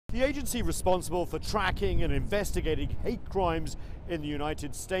The agency responsible for tracking and investigating hate crimes in the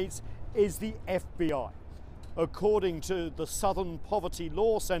United States is the FBI. According to the Southern Poverty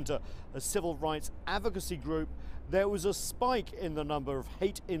Law Center, a civil rights advocacy group, there was a spike in the number of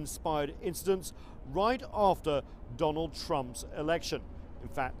hate-inspired incidents right after Donald Trump's election. In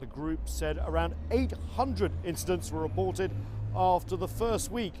fact, the group said around 800 incidents were reported after the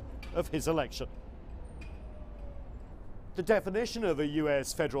first week of his election. The definition of a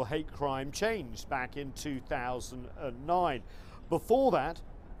US federal hate crime changed back in 2009. Before that,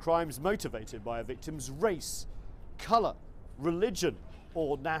 crimes motivated by a victim's race, color, religion,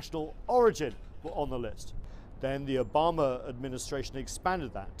 or national origin were on the list. Then the Obama administration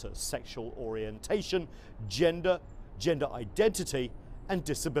expanded that to sexual orientation, gender, gender identity, and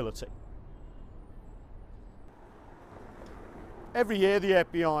disability. Every year, the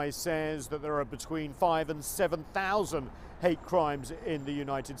FBI says that there are between 5,000 and 7,000 hate crimes in the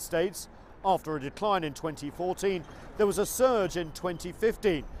United States. After a decline in 2014, there was a surge in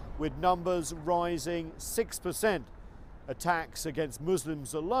 2015, with numbers rising 6%. Attacks against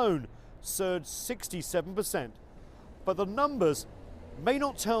Muslims alone surged 67%. But the numbers may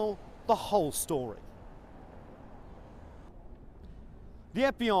not tell the whole story. The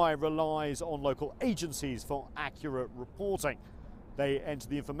FBI relies on local agencies for accurate reporting. They enter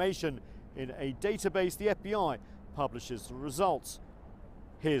the information in a database. The FBI publishes the results.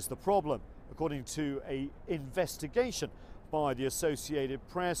 Here's the problem. According to an investigation by the Associated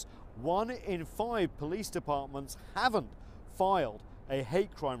Press, 1 in 5 police departments haven't filed a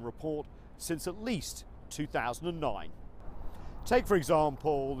hate crime report since at least 2009. Take, for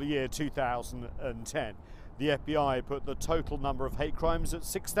example, the year 2010. The FBI put the total number of hate crimes at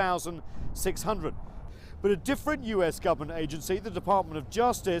 6,600. But a different US government agency, the Department of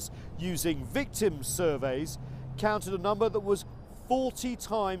Justice, using victim surveys, counted a number that was 40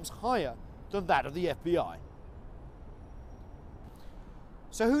 times higher than that of the FBI.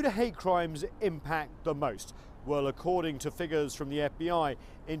 So who do hate crimes impact the most? Well, according to figures from the FBI,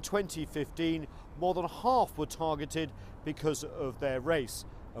 in 2015, more than half were targeted because of their race,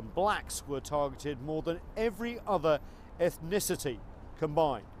 and blacks were targeted more than every other ethnicity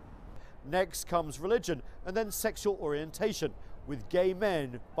combined. Next comes religion, and then sexual orientation, with gay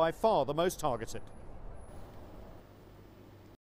men by far the most targeted.